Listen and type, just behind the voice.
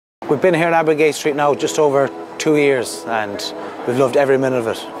We've been here in Abbeygate Street now just over 2 years, and we've loved every minute of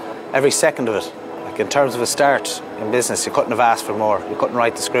it, every second of it. Like, in terms of a start in business, you couldn't have asked for more. You couldn't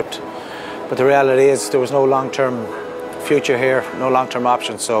write the script. But the reality is there was no long-term future here, no long-term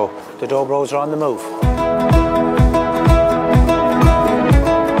options, so the Dobros are on the move.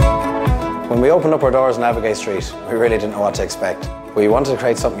 When we opened up our doors in Abbeygate Street, we really didn't know what to expect. We wanted to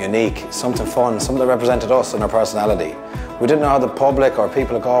create something unique, something fun, something that represented us and our personality. We didn't know how the public or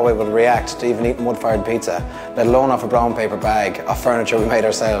people of Galway would react to even eating wood-fired pizza, let alone off a brown paper bag of furniture we made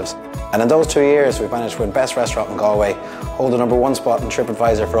ourselves. And in those 2 years, we've managed to win Best Restaurant in Galway, hold the #1 spot in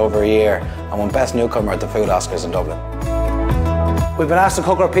TripAdvisor for over a year, and won Best Newcomer at the Food Oscars in Dublin. We've been asked to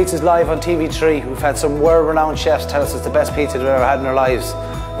cook our pizzas live on TV3. We've had some world-renowned chefs tell us it's the best pizza they've ever had in their lives.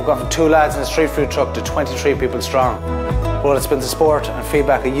 We've gone from 2 lads in a street food truck to 23 people strong. Well, it's been the support and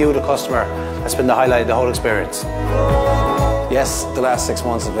feedback of you, the customer, that's been the highlight of the whole experience. Yes, the last 6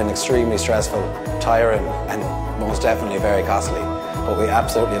 months have been extremely stressful, tiring, and most definitely very costly. But we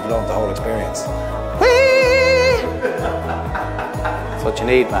absolutely have loved the whole experience. Whee! That's what you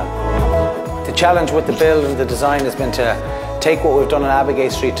need, man. The challenge with the build and the design has been to take what we've done on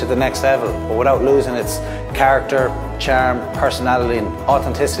Abbeygate Street to the next level, but without losing its character, charm, personality and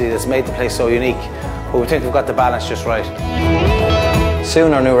authenticity that's made the place so unique. But we think we've got the balance just right.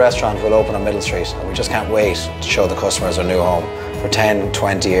 Soon our new restaurant will open on Middle Street, and we just can't wait to show the customers our new home for 10,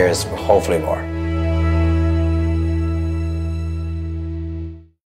 20 years, hopefully more.